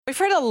We've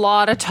heard a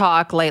lot of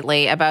talk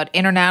lately about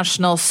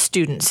international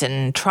students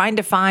and trying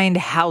to find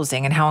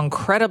housing and how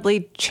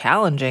incredibly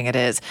challenging it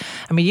is.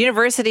 I mean,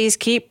 universities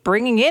keep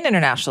bringing in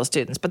international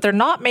students, but they're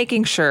not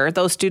making sure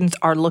those students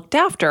are looked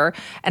after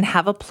and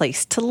have a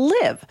place to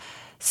live.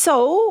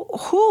 So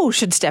who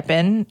should step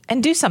in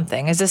and do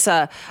something? Is this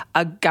a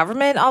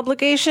government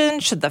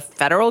obligation? Should the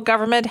federal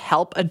government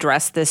help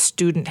address this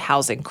student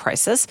housing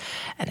crisis?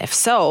 And if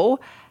so,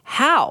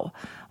 how?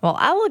 Well,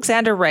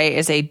 Alexander Ray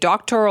is a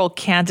doctoral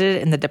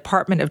candidate in the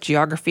Department of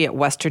Geography at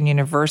Western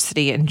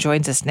University and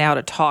joins us now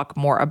to talk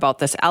more about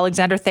this.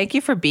 Alexander, thank you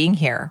for being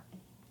here.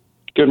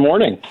 Good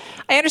morning.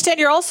 I understand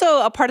you're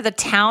also a part of the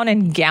Town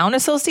and Gown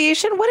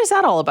Association. What is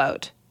that all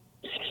about?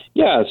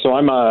 Yeah, so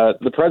I'm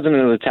the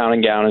president of the Town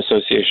and Gown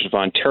Association of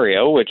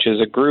Ontario, which is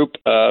a group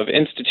of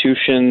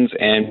institutions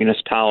and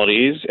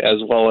municipalities, as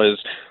well as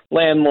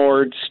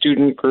landlords,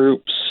 student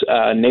groups,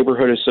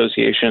 neighborhood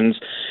associations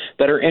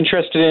that are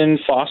interested in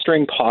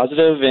fostering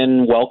positive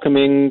and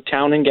welcoming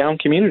town and gown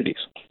communities.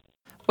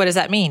 What does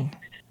that mean?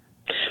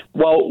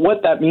 Well,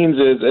 what that means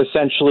is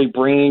essentially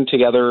bringing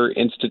together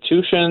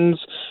institutions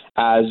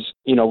as,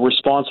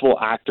 responsible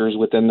actors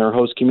within their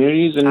host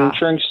communities and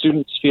ensuring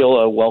students feel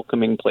a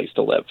welcoming place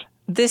to live.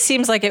 This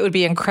seems like it would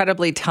be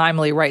incredibly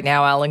timely right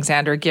now,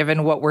 Alexander,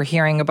 given what we're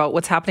hearing about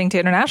what's happening to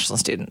international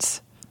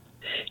students.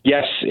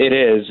 Yes, it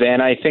is.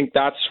 And I think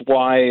that's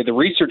why the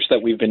research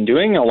that we've been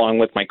doing, along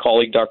with my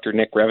colleague, Dr.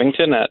 Nick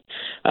Revington at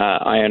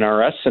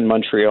INRS in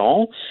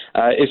Montreal,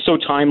 is so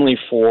timely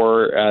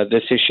for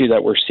this issue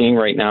that we're seeing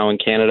right now in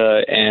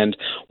Canada. And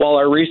while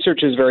our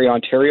research is very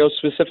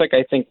Ontario-specific,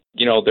 I think,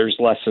 there's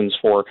lessons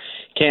for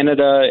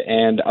Canada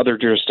and other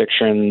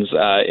jurisdictions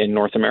in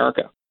North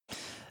America.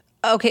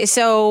 Okay,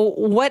 so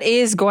what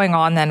is going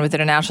on then with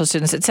international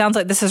students? It sounds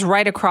like this is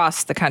right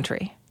across the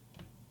country.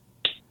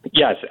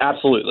 Yes,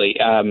 absolutely.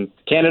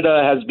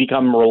 Canada has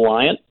become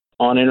reliant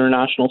on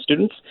international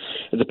students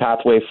as a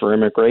pathway for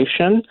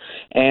immigration,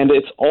 and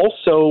it's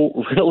also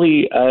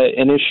really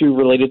an issue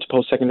related to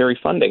post-secondary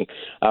funding.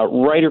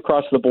 Right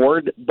across the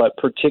board, but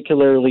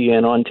particularly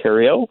in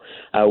Ontario,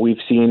 we've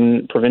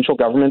seen provincial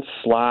governments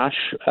slash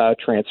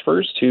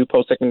transfers to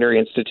post-secondary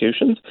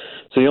institutions.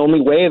 So the only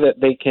way that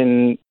they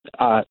can,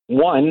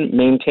 one,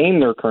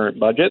 maintain their current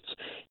budgets,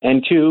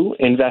 and two,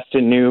 invest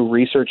in new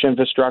research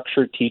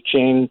infrastructure,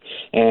 teaching,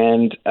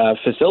 and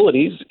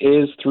facilities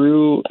is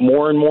through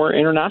more and more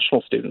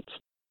international students.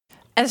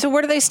 And so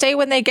where do they stay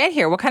when they get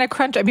here? What kind of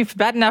crunch? I mean, it's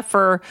bad enough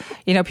for,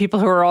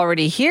 people who are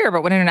already here,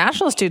 but when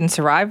international students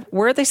arrive,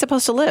 where are they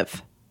supposed to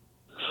live?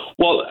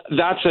 Well,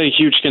 that's a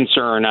huge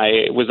concern.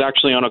 I was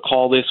actually on a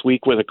call this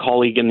week with a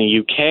colleague in the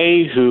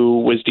UK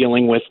who was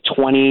dealing with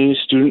 20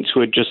 students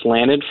who had just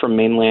landed from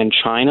mainland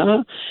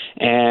China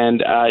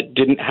and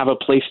didn't have a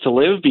place to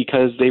live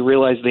because they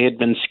realized they had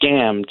been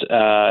scammed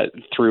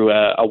through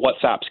a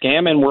WhatsApp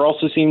scam. And we're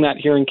also seeing that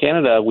here in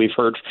Canada. We've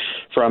heard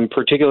from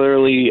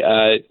particularly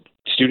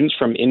students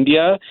from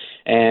India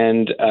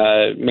and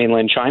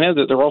mainland China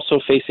that they're also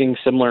facing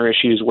similar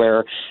issues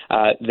where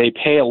they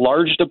pay a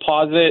large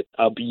deposit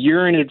a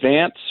year in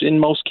advance in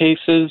most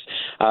cases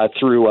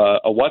through a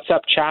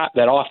WhatsApp chat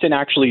that often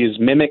actually is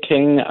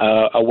mimicking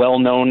a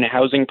well-known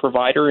housing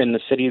provider in the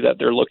city that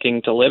they're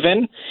looking to live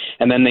in.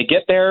 And then they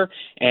get there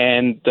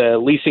and the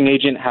leasing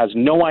agent has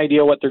no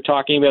idea what they're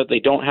talking about. They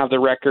don't have the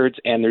records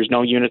and there's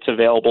no units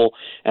available.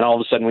 And all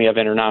of a sudden we have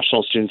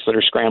international students that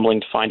are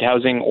scrambling to find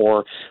housing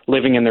or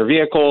living in their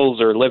vehicles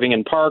or living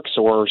in parks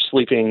or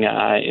sleeping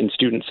in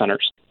student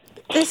centers.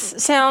 This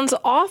sounds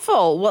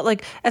awful.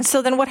 And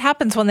so then what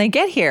happens when they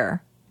get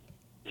here?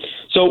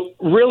 So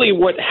really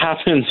what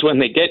happens when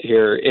they get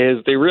here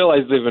is they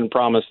realize they've been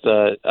promised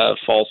a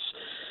false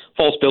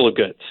bill of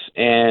goods.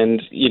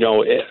 And,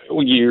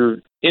 your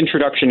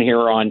introduction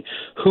here on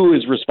who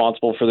is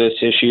responsible for this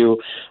issue,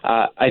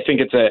 I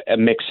think it's a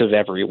mix of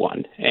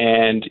everyone.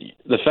 And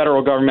the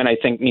federal government, I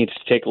think, needs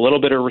to take a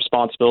little bit of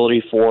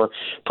responsibility for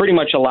pretty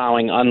much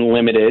allowing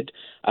unlimited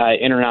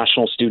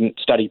international student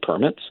study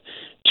permits.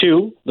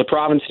 Two, the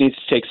province needs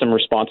to take some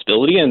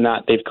responsibility in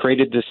that they've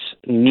created this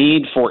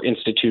need for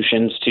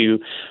institutions to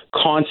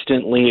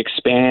constantly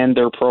expand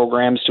their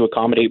programs to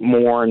accommodate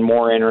more and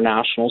more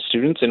international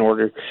students in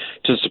order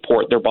to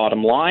support their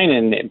bottom line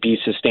and be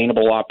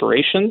sustainable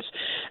operations.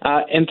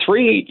 And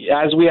three,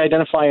 as we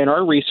identify in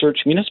our research,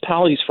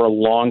 municipalities for a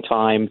long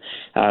time,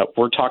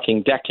 we're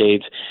talking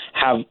decades,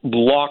 have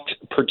blocked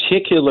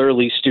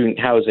particularly student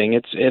housing.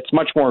 It's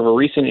much more of a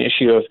recent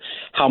issue of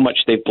how much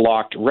they've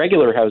blocked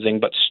regular housing,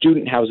 but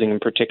student housing in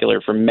particular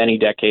for many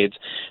decades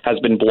has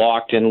been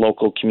blocked in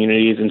local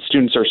communities, and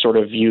students are sort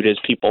of viewed as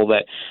people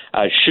that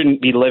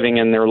shouldn't be living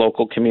in their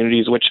local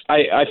communities, which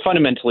I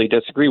fundamentally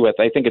disagree with.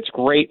 I think it's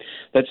great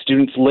that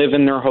students live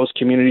in their host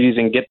communities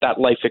and get that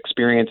life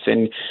experience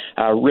and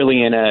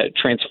really in a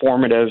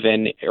transformative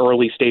and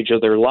early stage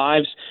of their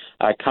lives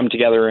come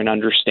together and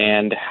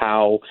understand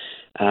how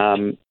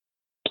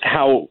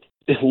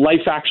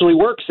life actually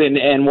works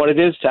and what it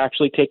is to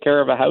actually take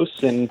care of a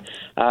house and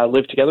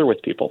live together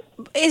with people.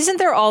 Isn't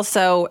there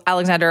also,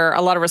 Alexander,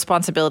 a lot of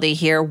responsibility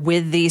here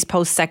with these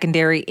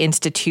post-secondary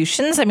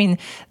institutions? I mean,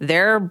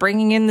 they're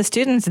bringing in the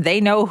students.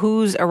 They know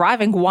who's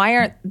arriving. Why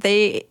aren't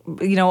they,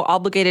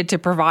 obligated to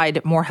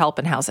provide more help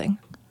in housing?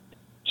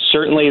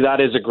 Certainly, that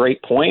is a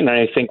great point, and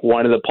I think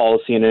one of the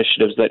policy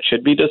initiatives that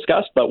should be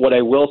discussed. But what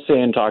I will say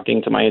in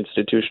talking to my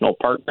institutional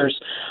partners,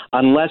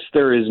 unless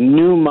there is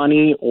new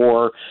money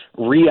or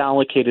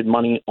reallocated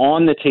money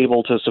on the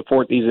table to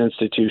support these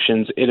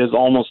institutions, it is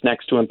almost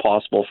next to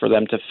impossible for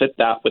them to fit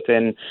that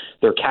within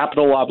their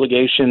capital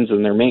obligations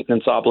and their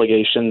maintenance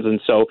obligations. And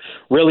so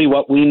really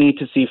what we need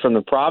to see from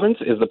the province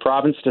is the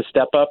province to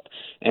step up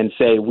and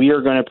say, we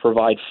are going to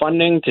provide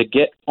funding to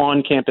get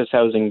on-campus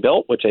housing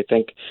built, which I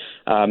think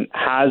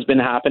has been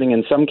happening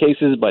in some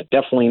cases, but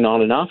definitely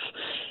not enough.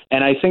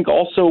 And I think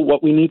also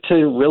what we need to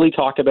really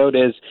talk about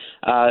is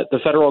the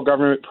federal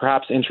government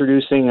perhaps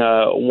introducing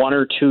a 1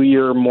 or 2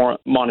 year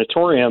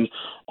moratorium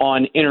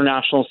on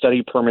international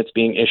study permits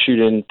being issued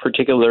in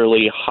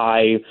particularly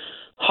high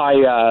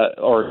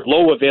or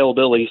low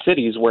availability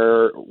cities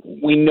where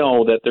we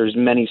know that there's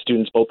many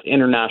students, both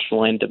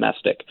international and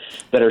domestic,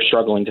 that are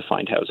struggling to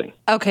find housing.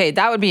 Okay,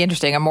 that would be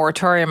interesting, a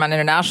moratorium on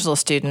international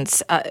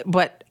students.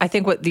 But I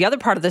think what the other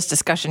part of this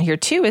discussion here,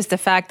 too, is the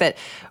fact that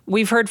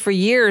we've heard for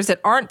years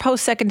that aren't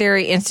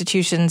post-secondary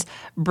institutions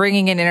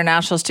bringing in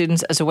international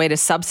students as a way to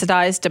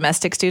subsidize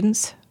domestic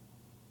students?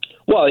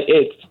 Well,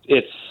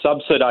 it's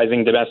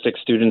subsidizing domestic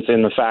students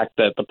in the fact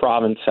that the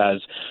province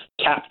has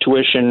capped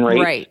tuition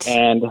rates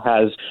and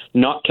has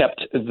not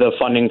kept the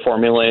funding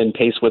formula in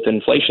pace with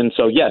inflation.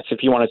 So, yes,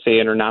 if you want to say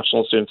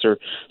international students are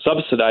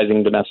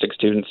subsidizing domestic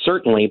students,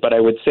 certainly, but I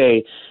would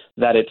say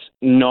that it's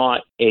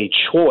not a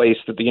choice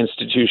that the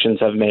institutions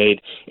have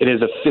made. It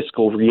is a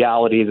fiscal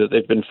reality that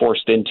they've been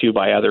forced into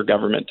by other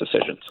government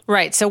decisions.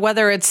 Right. So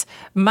whether it's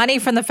money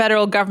from the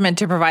federal government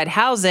to provide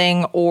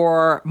housing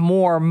or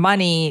more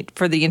money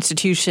for the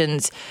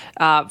institutions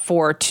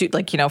for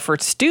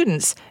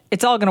students,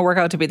 it's all going to work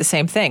out to be the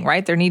same thing,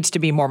 right? There needs to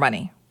be more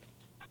money.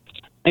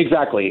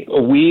 Exactly.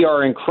 We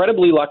are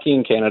incredibly lucky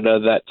in Canada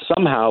that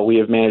somehow we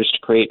have managed to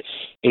create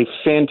a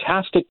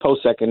fantastic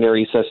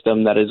post-secondary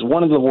system that is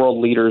one of the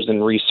world leaders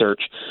in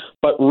research,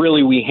 but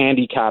really we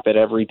handicap it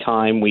every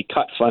time we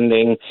cut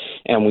funding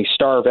and we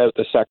starve out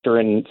the sector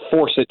and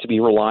force it to be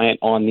reliant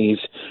on these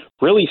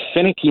really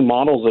finicky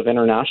models of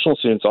international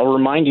students. I'll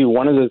remind you,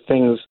 one of the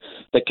things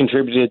that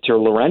contributed to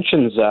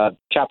Laurentian's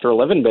Chapter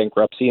 11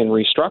 bankruptcy and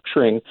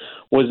restructuring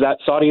was that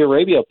Saudi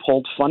Arabia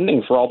pulled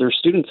funding for all their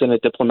students in a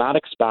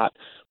diplomatic spat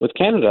with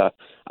Canada.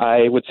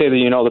 I would say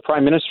that, the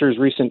Prime Minister's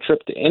recent trip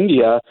to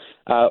India,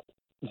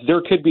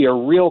 there could be a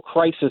real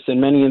crisis in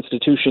many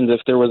institutions if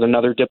there was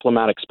another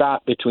diplomatic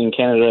spat between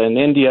Canada and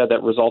India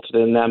that resulted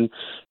in them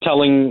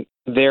telling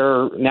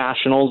their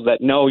nationals that,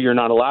 no, you're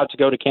not allowed to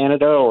go to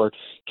Canada, or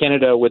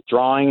Canada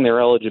withdrawing their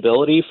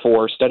eligibility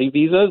for study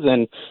visas.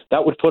 And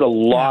that would put a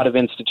lot of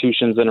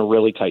institutions in a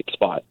really tight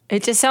spot.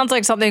 It just sounds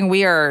like something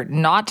we are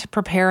not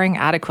preparing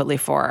adequately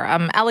for.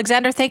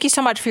 Alexander, thank you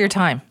so much for your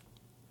time.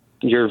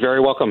 You're very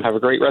welcome. Have a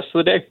great rest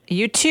of the day.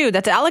 You too.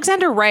 That's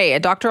Alexander Ray,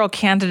 a doctoral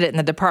candidate in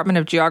the Department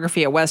of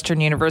Geography at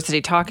Western University,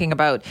 talking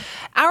about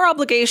our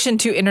obligation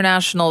to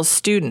international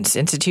students.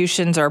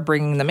 Institutions are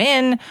bringing them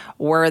in.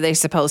 Where are they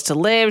supposed to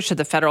live? Should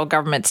the federal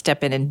government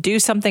step in and do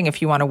something?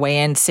 If you want to weigh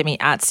in, Simi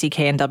at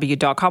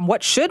cknw.com.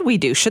 What should we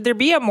do? Should there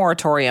be a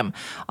moratorium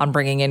on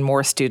bringing in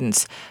more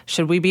students?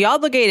 Should we be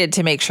obligated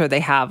to make sure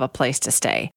they have a place to stay?